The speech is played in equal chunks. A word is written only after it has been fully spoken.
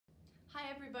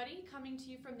everybody, coming to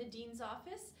you from the Dean's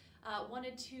office.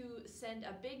 Wanted to send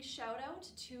a big shout out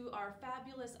to our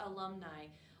fabulous alumni.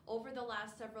 Over the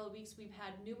last several weeks, we've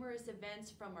had numerous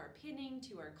events, from our pinning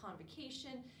to our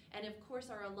convocation, and of course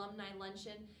our alumni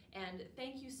luncheon. And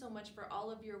thank you so much for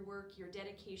all of your work, your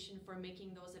dedication for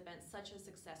making those events such a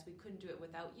success. We couldn't do it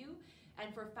without you.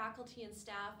 And for faculty and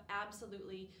staff,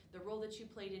 absolutely the role that you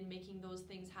played in making those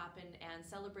things happen and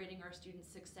celebrating our students'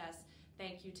 success.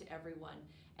 Thank you to everyone.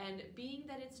 And being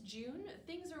that it's June,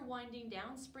 things are winding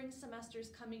down, spring semester's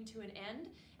coming to an end,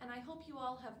 and I hope you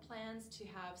all have plans to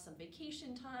have some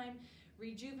vacation time,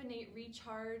 rejuvenate,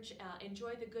 recharge,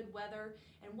 enjoy the good weather.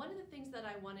 And one of the things that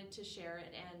I wanted to share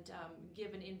and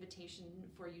give an invitation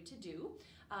for you to do,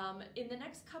 in the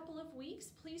next couple of weeks,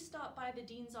 please stop by the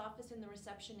Dean's office in the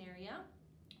reception area,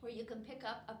 where you can pick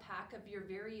up a pack of your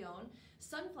very own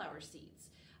sunflower seeds.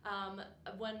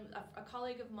 When a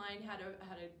colleague of mine had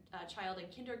a child in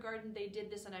kindergarten, they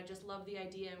did this, and I just love the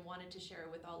idea and wanted to share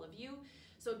it with all of you.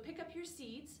 So pick up your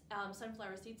seeds,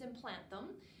 sunflower seeds, and plant them.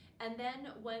 And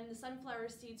then when the sunflower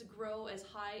seeds grow as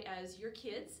high as your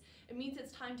kids, it means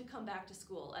it's time to come back to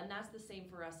school. And that's the same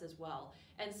for us as well.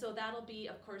 And so that'll be,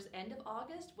 of course, end of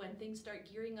August when things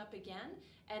start gearing up again.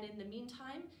 And in the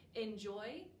meantime,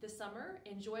 enjoy the summer,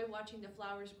 enjoy watching the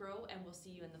flowers grow, and we'll see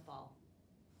you in the fall.